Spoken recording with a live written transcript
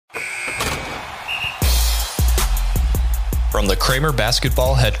From the Kramer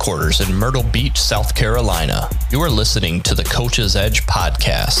Basketball Headquarters in Myrtle Beach, South Carolina, you are listening to the Coach's Edge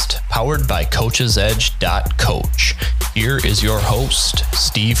podcast, powered by coachesedge.coach. Here is your host,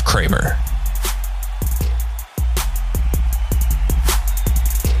 Steve Kramer.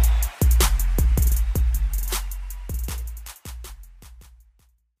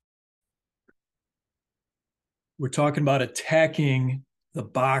 We're talking about attacking the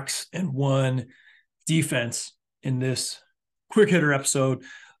box and one defense in this quick hitter episode.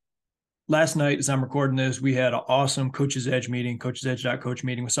 Last night, as I'm recording this, we had an awesome Coach's Edge meeting, coachesedge.coach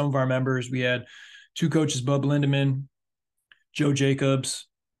meeting with some of our members. We had two coaches, Bub Lindeman, Joe Jacobs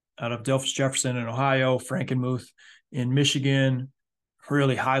out of Delphos Jefferson in Ohio, Frankenmuth in Michigan,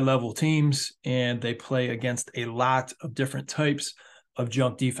 really high-level teams, and they play against a lot of different types of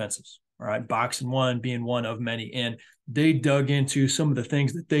junk defenses. All right, box and one being one of many. And they dug into some of the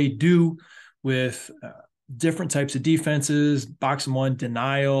things that they do with different types of defenses, box and one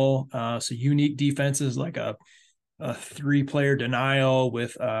denial, so unique defenses like a three-player denial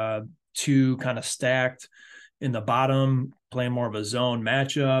with two kind of stacked in the bottom, playing more of a zone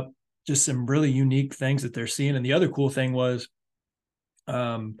matchup, just some really unique things that they're seeing. And the other cool thing was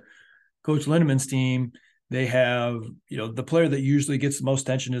Coach Lindeman's team, they have, the player that usually gets the most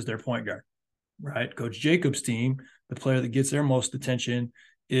attention is their point guard, right? Coach Jacobs' team, the player that gets their most attention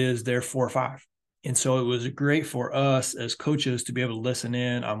is their 4-5. And so it was great for us as coaches to be able to listen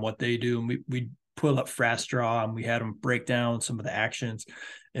in on what they do. And we pull up Fast Draw and we had them break down some of the actions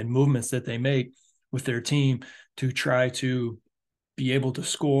and movements that they make with their team to try to be able to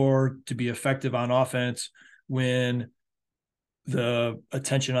score, to be effective on offense when the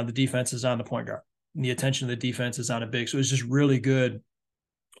attention on the defense is on the point guard. And the attention of the defense is on a big. So it's just really good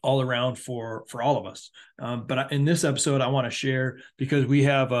all around for all of us. But in this episode, I want to share, because we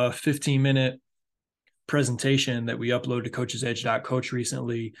have a 15-minute presentation that we uploaded to coachesedge.coach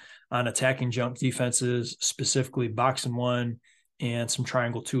recently on attacking junk defenses, specifically box and one and some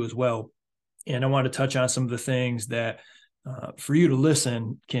triangle two as well. And I want to touch on some of the things that for you to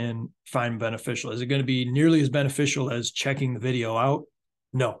listen can find beneficial. Is it going to be nearly as beneficial as checking the video out?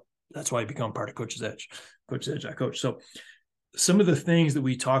 No. That's why you become part of Coach's Edge, coachesedge.coach. So some of the things that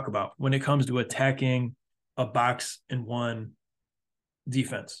we talk about when it comes to attacking a box and one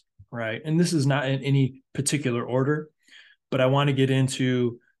defense, right? And this is not in any particular order, but I want to get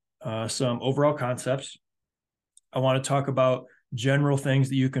into some overall concepts. I want to talk about general things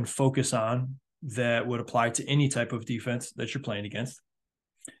that you can focus on that would apply to any type of defense that you're playing against.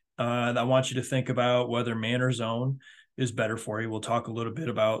 I want you to think about whether man or zone is better for you. We'll talk a little bit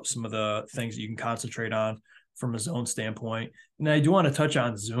about some of the things that you can concentrate on from a zone standpoint. And I do want to touch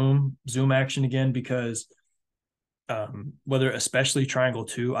on zoom action again, because especially triangle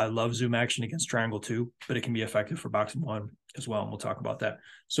two, I love zoom action against triangle two, but it can be effective for box and one as well. And we'll talk about that.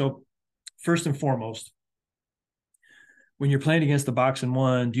 So first and foremost, when you're playing against the box and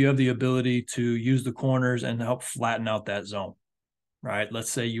one, do you have the ability to use the corners and help flatten out that zone, right?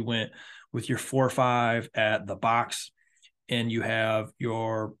 Let's say you went with your 4-5 at the box, and you have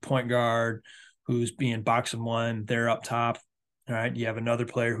your point guard who's being box and one, they're up top. All right. You have another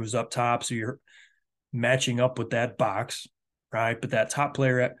player who's up top. So you're matching up with that box, right? But that top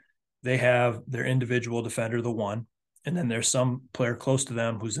player, they have their individual defender, the one, and then there's some player close to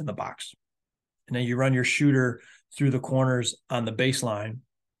them who's in the box. And then you run your shooter through the corners on the baseline,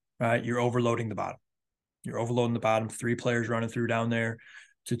 right? You're overloading the bottom. You're overloading the bottom, three players running through down there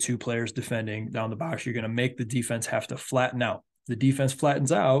to two players defending down the box. You're going to make the defense have to flatten out. The defense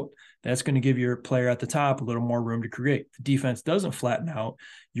flattens out, that's going to give your player at the top a little more room to create. If the defense doesn't flatten out,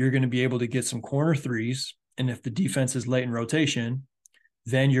 you're going to be able to get some corner threes. And if the defense is late in rotation,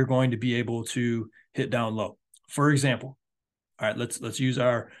 then you're going to be able to hit down low. For example, all right, let's use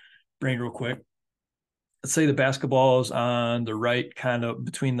our brain real quick. Let's say the basketball is on the right, kind of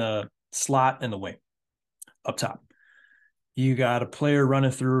between the slot and the wing up top. You got a player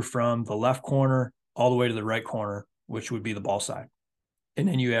running through from the left corner all the way to the right corner, which would be the ball side. And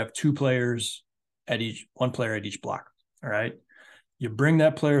then you have one player at each block. All right. You bring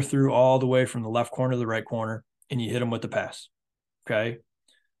that player through all the way from the left corner to the right corner, and you hit him with the pass. Okay.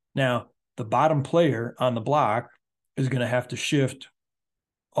 Now, the bottom player on the block is going to have to shift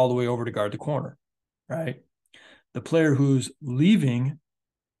all the way over to guard the corner, right? The player who's leaving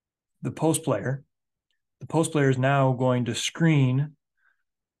the post player is now going to screen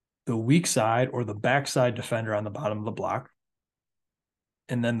the weak side or the backside defender on the bottom of the block.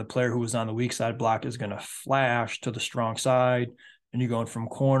 And then the player who was on the weak side block is going to flash to the strong side. And you're going from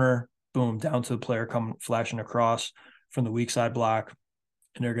corner, boom, down to the player coming flashing across from the weak side block.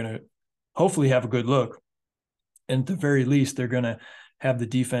 And they're going to hopefully have a good look. And at the very least, they're going to have the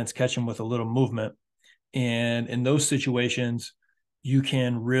defense catch them with a little movement. And in those situations, you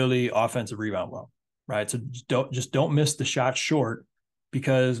can really offensive rebound well, right? So don't miss the shot short,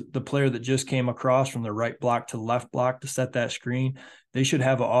 because the player that just came across from the right block to left block to set that screen, they should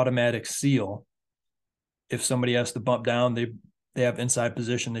have an automatic seal. If somebody has to bump down, they have inside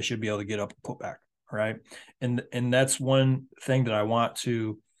position, they should be able to get up and put back, right? And that's one thing that I want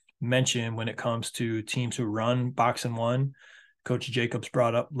to mention when it comes to teams who run box and one. Coach Jacobs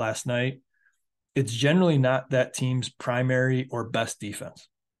brought up last night, it's generally not that team's primary or best defense.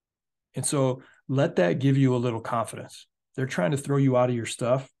 And so let that give you a little confidence. They're trying to throw you out of your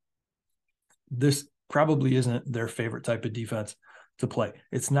stuff. This probably isn't their favorite type of defense to play.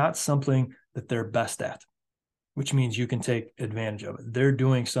 It's not something that they're best at, which means you can take advantage of it. They're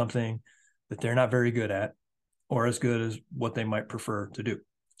doing something that they're not very good at, or as good as what they might prefer to do.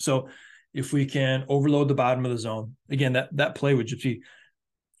 So if we can overload the bottom of the zone, again, that play would just be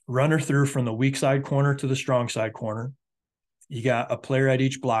runner through from the weak side corner to the strong side corner. You got a player at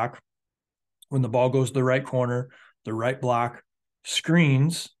each block. When the ball goes to the right corner, the right block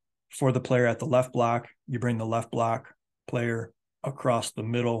screens for the player at the left block. You bring the left block player across the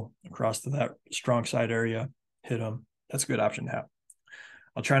middle, across to that strong side area, hit them. That's a good option to have.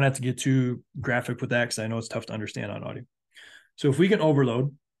 I'll try not to get too graphic with that because I know it's tough to understand on audio. So if we can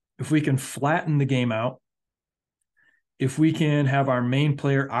overload, if we can flatten the game out, if we can have our main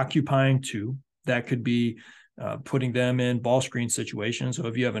player occupying two, that could be putting them in ball screen situations. So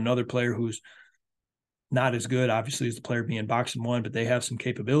if you have another player who's not as good, obviously, as the player being box and one, but they have some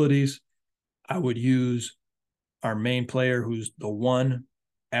capabilities, I would use our main player who's the one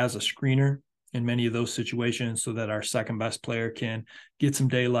as a screener in many of those situations so that our second best player can get some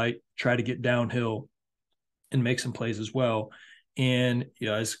daylight, try to get downhill and make some plays as well. And, you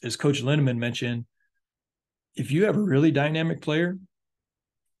know, as Coach Lindeman mentioned, if you have a really dynamic player,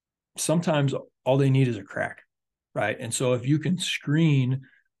 sometimes all they need is a crack, right? And so if you can screen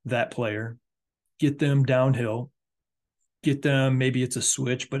that player, get them downhill, get them, maybe it's a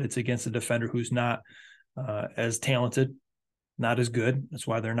switch, but it's against a defender who's not as talented, not as good. That's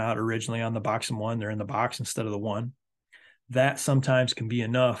why they're not originally on the box and one. They're in the box instead of the one. That sometimes can be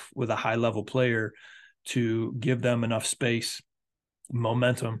enough with a high-level player to give them enough space,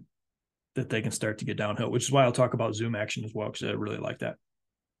 momentum, that they can start to get downhill, which is why I'll talk about zoom action as well, because I really like that.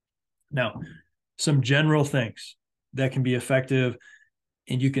 Now, some general things that can be effective,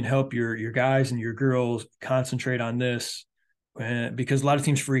 and you can help your guys and your girls concentrate on this, because a lot of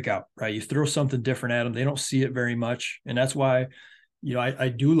teams freak out, right? You throw something different at them, they don't see it very much. And that's why, you know, I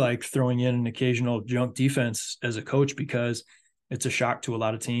do like throwing in an occasional junk defense as a coach, because it's a shock to a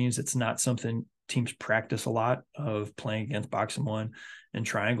lot of teams. It's not something teams practice a lot of, playing against box and one and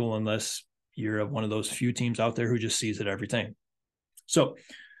triangle, unless you're one of those few teams out there who just sees it every time. So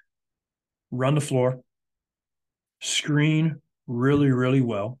run the floor, screen really, really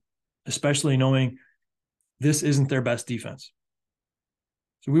well, especially knowing this isn't their best defense.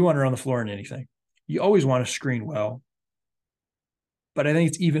 So we want to run the floor in anything. You always want to screen well, but I think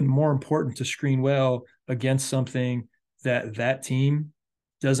it's even more important to screen well against something that team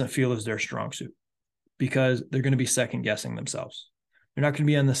doesn't feel is their strong suit, because they're going to be second guessing themselves. They're not going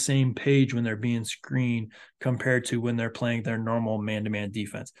to be on the same page when they're being screened compared to when they're playing their normal man-to-man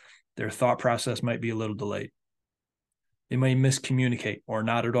defense. Their thought process might be a little delayed. They might miscommunicate or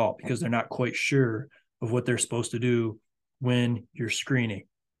not at all, because they're not quite sure of what they're supposed to do when you're screening.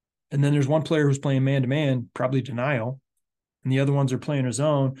 And then there's one player who's playing man-to-man, probably denial, and the other ones are playing a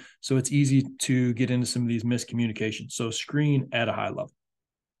zone. So it's easy to get into some of these miscommunications. So screen at a high level.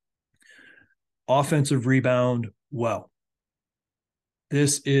 Offensive rebound well.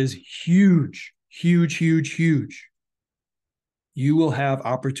 This is huge, huge, huge, huge. You will have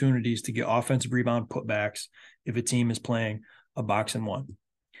opportunities to get offensive rebound putbacks if a team is playing a box and one,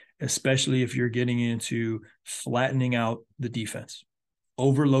 especially if you're getting into flattening out the defense,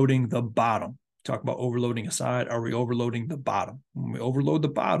 overloading the bottom. Talk about overloading a side. Are we overloading the bottom? When we overload the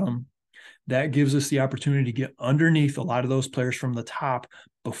bottom, that gives us the opportunity to get underneath a lot of those players from the top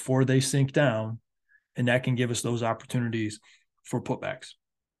before they sink down, and that can give us those opportunities for putbacks.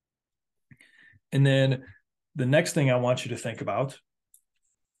 And then the next thing I want you to think about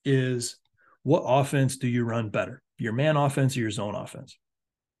is, what offense do you run better? Your man offense or your zone offense?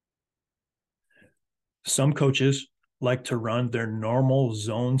 Some coaches like to run their normal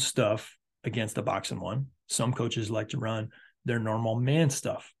zone stuff against the box and one. Some coaches like to run their normal man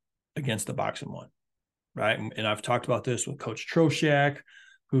stuff against the box and one, right? And I've talked about this with Coach Troshak,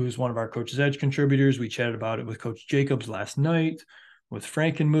 who's one of our Coach's Edge contributors. We chatted about it with Coach Jacobs last night, with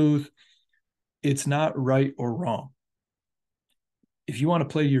Frankenmuth. It's not right or wrong. If you want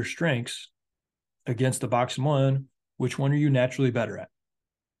to play your strengths against the box and one, which one are you naturally better at?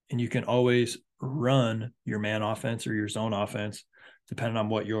 And you can always run your man offense or your zone offense, depending on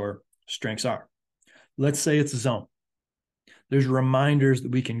what your strengths are. Let's say it's a zone. There's reminders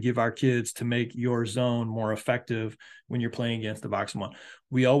that we can give our kids to make your zone more effective when you're playing against the box and one.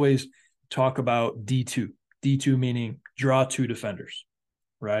 We always talk about D2. D2 meaning draw two defenders,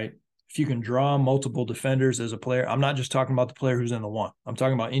 right? If you can draw multiple defenders as a player, I'm not just talking about the player who's in the one. I'm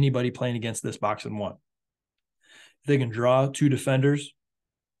talking about anybody playing against this box and one. If they can draw two defenders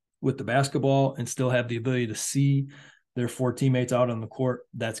with the basketball and still have the ability to see their four teammates out on the court,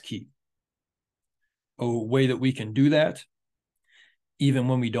 that's key. A way that we can do that, even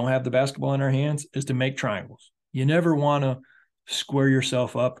when we don't have the basketball in our hands, is to make triangles. You never want to square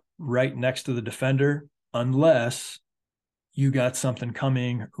yourself up right next to the defender unless you got something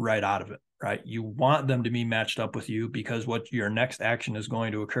coming right out of it, right? You want them to be matched up with you because what your next action is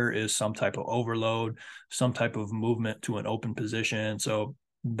going to occur is some type of overload, some type of movement to an open position. So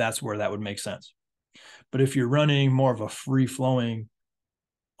that's where that would make sense. But if you're running more of a free-flowing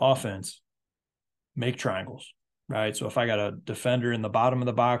offense, make triangles, right? So if I got a defender in the bottom of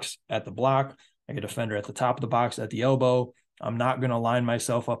the box at the block, I got a defender at the top of the box at the elbow, I'm not going to line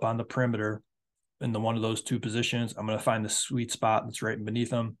myself up on the perimeter in the one of those two positions. I'm going to find the sweet spot that's right beneath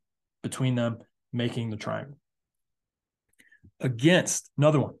them, between them, making the triangle. Against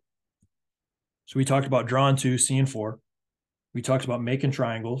another one. So we talked about drawing two, seeing four. We talked about making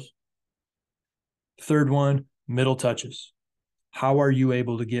triangles. Third one, middle touches. How are you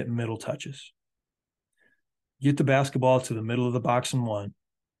able to get middle touches? Get the basketball to the middle of the box and one.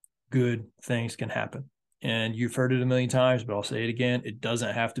 Good things can happen. And you've heard it a million times, but I'll say it again. It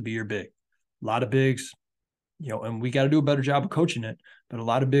doesn't have to be your big. A lot of bigs, and we got to do a better job of coaching it, but a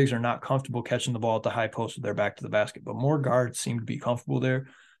lot of bigs are not comfortable catching the ball at the high post with their back to the basket, but more guards seem to be comfortable there.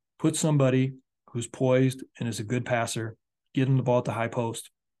 Put somebody who's poised and is a good passer, get them the ball at the high post,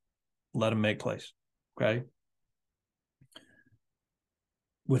 let them make plays, okay?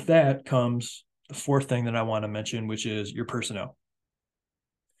 With that comes the fourth thing that I want to mention, which is your personnel.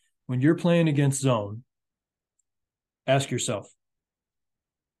 When you're playing against zone, ask yourself,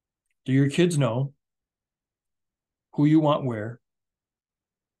 do your kids know who you want where,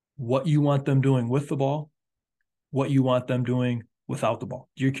 what you want them doing with the ball, what you want them doing without the ball?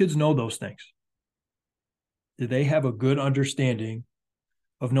 Do your kids know those things? Do they have a good understanding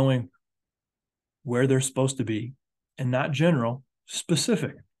of knowing where they're supposed to be, and not general,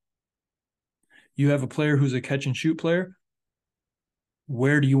 specific? You have a player who's a catch and shoot player.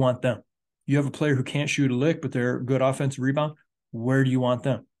 Where do you want them? You have a player who can't shoot a lick, but they're a good offensive rebound. Where do you want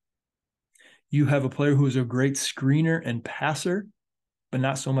them? You have a player who is a great screener and passer, but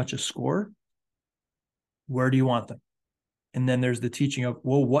not so much a scorer. Where do you want them? And then there's the teaching of,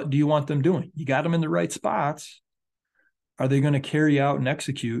 well, what do you want them doing? You got them in the right spots. Are they going to carry out and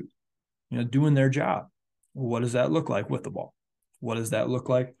execute, doing their job? Well, what does that look like with the ball? What does that look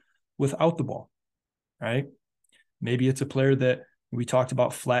like without the ball, right? Maybe it's a player that we talked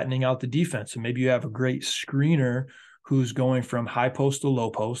about flattening out the defense. So maybe you have a great screener who's going from high post to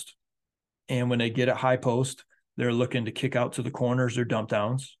low post. And when they get at high post, they're looking to kick out to the corners or dump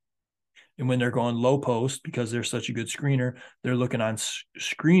downs. And when they're going low post, because they're such a good screener, they're looking on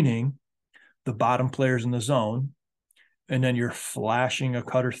screening the bottom players in the zone. And then you're flashing a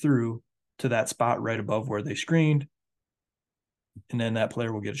cutter through to that spot right above where they screened. And then that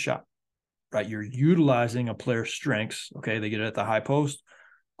player will get a shot, right? You're utilizing a player's strengths. Okay, they get it at the high post.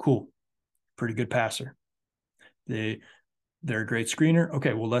 Cool. Pretty good passer. They're a great screener.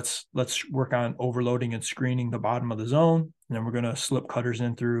 Okay, well, let's work on overloading and screening the bottom of the zone. And then we're going to slip cutters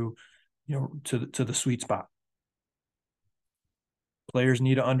in through, to the sweet spot. Players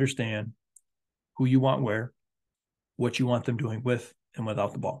need to understand who you want where, what you want them doing with and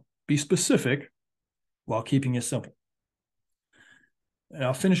without the ball. Be specific while keeping it simple. And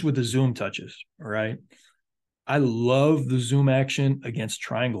I'll finish with the zoom touches, all right? I love the zoom action against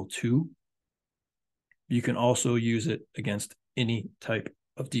triangle 2. You can also use it against any type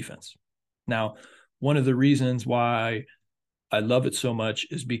of defense. Now, one of the reasons why I love it so much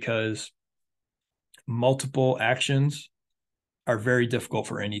is because multiple actions are very difficult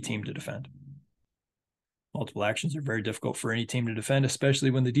for any team to defend. Multiple actions are very difficult for any team to defend, especially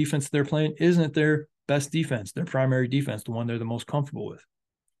when the defense they're playing isn't their best defense, their primary defense, the one they're the most comfortable with.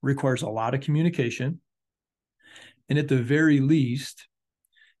 Requires a lot of communication. And at the very least,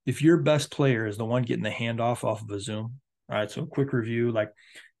 if your best player is the one getting the handoff off of a zoom, all right, so a quick review, like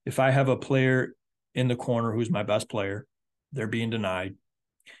if I have a player in the corner who's my best player, they're being denied,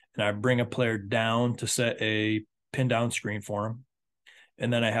 and I bring a player down to set a pin down screen for them.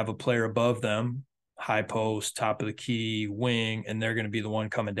 And then I have a player above them, high post, top of the key, wing, and they're going to be the one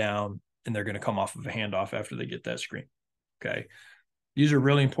coming down, and they're going to come off of a handoff after they get that screen. Okay. These are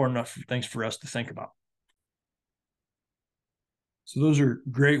really important things for us to think about. So those are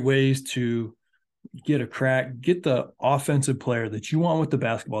great ways to get the offensive player that you want with the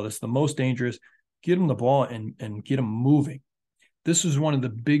basketball that's the most dangerous, get them the ball and get them moving. This is one of the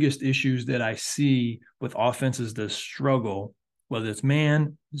biggest issues that I see with offenses that struggle, whether it's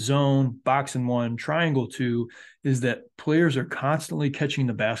man, zone, box and one, triangle two, is that players are constantly catching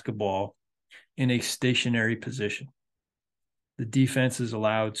the basketball in a stationary position. The defense is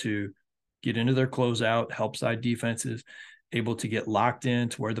allowed to get into their closeout, help side defenses, able to get locked in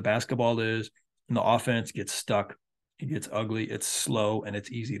to where the basketball is, and the offense gets stuck. It gets ugly, it's slow, and it's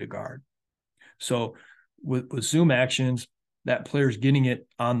easy to guard. So with zoom actions, that player's getting it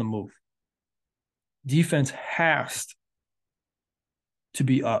on the move. Defense has to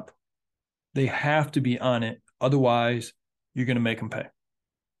be up. They have to be on it. Otherwise, you're going to make them pay.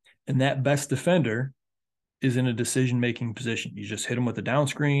 And that best defender is in a decision-making position. You just hit them with a down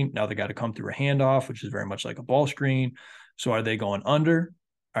screen. Now they got to come through a handoff, which is very much like a ball screen. So are they going under?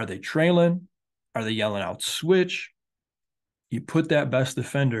 Are they trailing? Are they yelling out switch? You put that best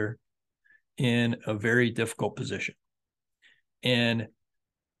defender in a very difficult position. And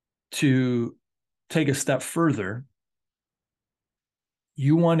to take a step further,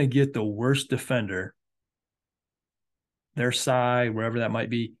 you want to get the worst defender, their side, wherever that might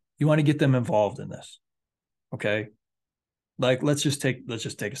be, you want to get them involved in this. Okay. Like, let's just take a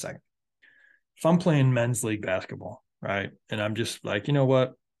second. If I'm playing men's league basketball, right, and I'm just like, you know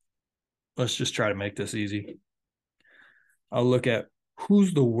what? Let's just try to make this easy. I'll look at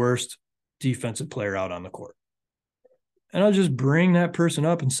who's the worst defensive player out on the court. And I'll just bring that person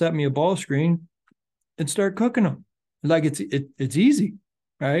up and set me a ball screen and start cooking them. Like it's easy,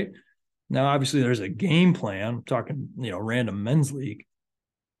 right? Now, obviously, there's a game plan. I'm talking, random men's league.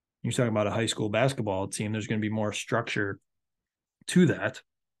 You're talking about a high school basketball team. There's going to be more structure to that,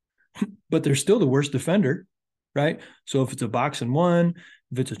 but they're still the worst defender, right? So if it's a box and one,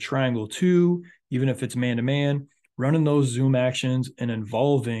 if it's a triangle two, even if it's man-to-man, running those zoom actions and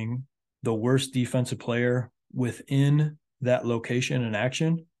involving the worst defensive player within that location and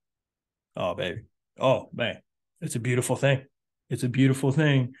action. Oh, baby. Oh, man. It's a beautiful thing. It's a beautiful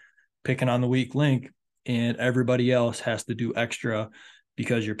thing picking on the weak link, and everybody else has to do extra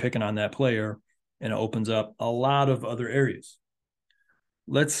because you're picking on that player, and it opens up a lot of other areas.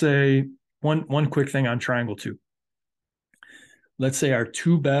 Let's say one quick thing on triangle two. Let's say our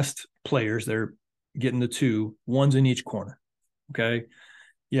two best players, they're getting the two, one's in each corner. Okay.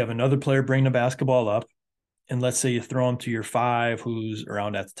 You have another player bring the basketball up, and let's say you throw him to your five, who's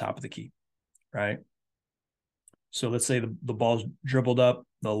around at the top of the key, right? So let's say the ball's dribbled up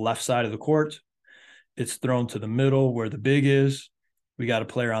the left side of the court. It's thrown to the middle where the big is. We got a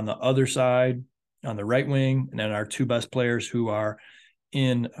player on the other side on the right wing, and then our two best players who are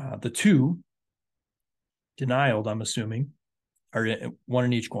in the two, denialed, I'm assuming, are one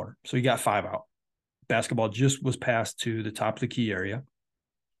in each corner. So you got five out. Basketball just was passed to the top of the key area.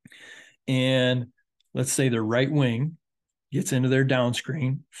 And let's say the right wing gets into their down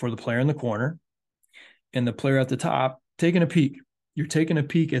screen for the player in the corner, and the player at the top taking a peek. You're taking a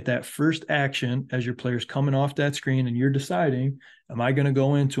peek at that first action as your player's coming off that screen, and you're deciding, am I going to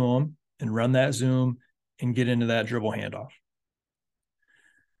go into them and run that zoom and get into that dribble handoff?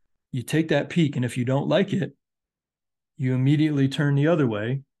 You take that peek, and if you don't like it, you immediately turn the other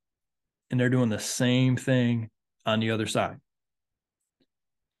way, and they're doing the same thing on the other side.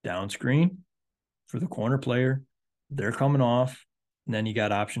 Down screen for the corner player, they're coming off, and then you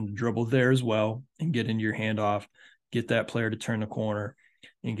got option to dribble there as well and get into your handoff, get that player to turn the corner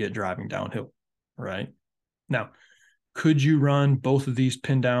and get driving downhill, right? Now, could you run both of these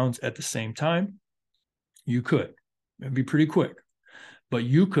pin downs at the same time? You could. It'd be pretty quick. But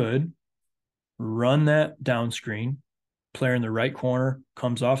you could run that down screen, player in the right corner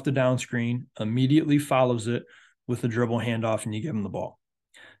comes off the down screen, immediately follows it with a dribble handoff, and you give them the ball.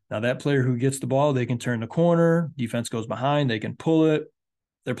 Now, that player who gets the ball, they can turn the corner, defense goes behind, they can pull it.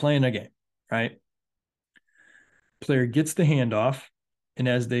 They're playing their game, right? Player gets the handoff, and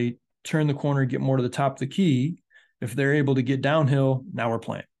as they turn the corner, get more to the top of the key, if they're able to get downhill, now we're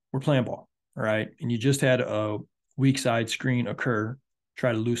playing ball, all right? And you just had a weak side screen occur,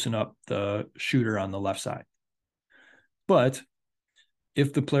 try to loosen up the shooter on the left side. But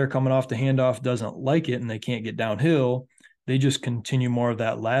if the player coming off the handoff doesn't like it and they can't get downhill, they just continue more of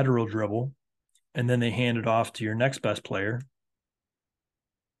that lateral dribble, and then they hand it off to your next best player.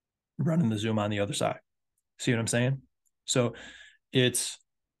 running the Zoom on the other side. See what I'm saying? So it's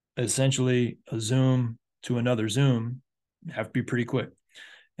essentially a Zoom to another Zoom. You have to be pretty quick.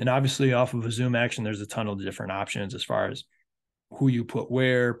 And obviously off of a Zoom action, there's a ton of different options as far as who you put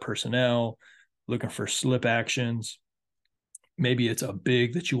where, personnel, looking for slip actions. Maybe it's a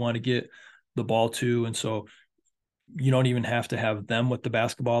big that you want to get the ball to. And so you don't even have to have them with the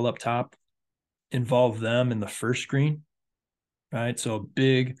basketball up top. Involve them in the first screen, right? So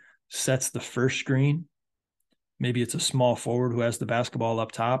big sets the first screen. Maybe it's a small forward who has the basketball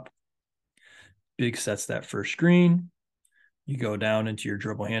up top. Big sets that first screen. You go down into your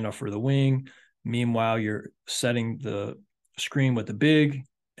dribble handoff for the wing. Meanwhile, you're setting the screen with the big,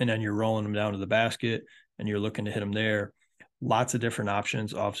 and then you're rolling them down to the basket, and you're looking to hit them there. Lots of different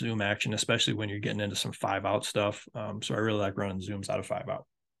options off Zoom action, especially when you're getting into some 5-out stuff. So I really like running Zooms out of 5-out.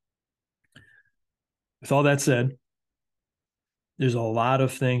 With all that said, there's a lot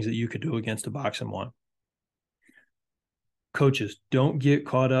of things that you could do against a box and one. Coaches, don't get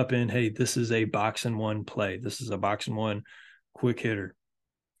caught up in, hey, this is a box and one play. This is a box and one quick hitter.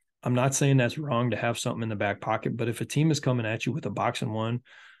 I'm not saying that's wrong to have something in the back pocket, but if a team is coming at you with a box and one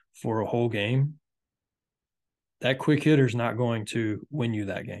for a whole game, that quick hitter is not going to win you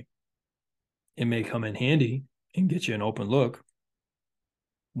that game. It may come in handy and get you an open look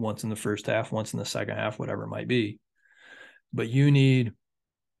once in the first half, once in the second half, whatever it might be. But you need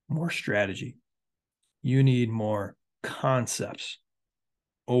more strategy. You need more concepts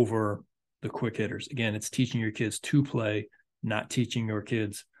over the quick hitters. Again, it's teaching your kids to play, not teaching your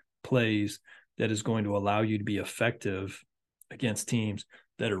kids plays that is going to allow you to be effective against teams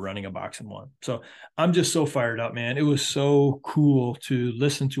that are running a box and one. So I'm just so fired up, man. It was so cool to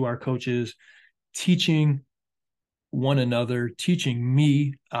listen to our coaches teaching one another, teaching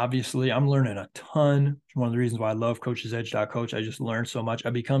me. Obviously, I'm learning a ton. One of the reasons why I love coachesedge.coach. I just learned so much. I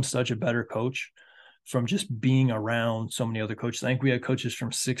become such a better coach from just being around so many other coaches. I think we had coaches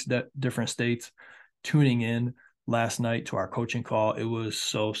from 6 different states tuning in last night to our coaching call. It was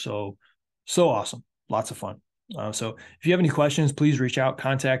so awesome. Lots of fun. So if you have any questions, please reach out,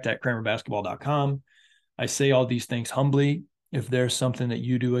 contact@kramerbasketball.com. I say all these things humbly. If there's something that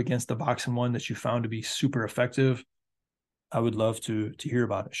you do against the box and one that you found to be super effective, I would love to hear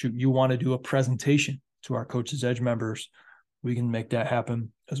about it. Should you want to do a presentation to our Coach's Edge members, we can make that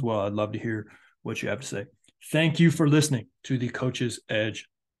happen as well. I'd love to hear what you have to say. Thank you for listening to the Coach's Edge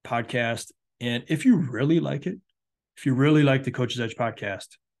podcast. And if you really like it, if you really like the Coach's Edge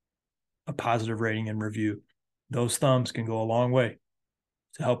podcast, a positive rating and review, those thumbs can go a long way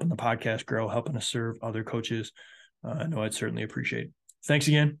to helping the podcast grow, helping us serve other coaches. I know I'd certainly appreciate it. Thanks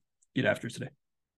again. Get after it today.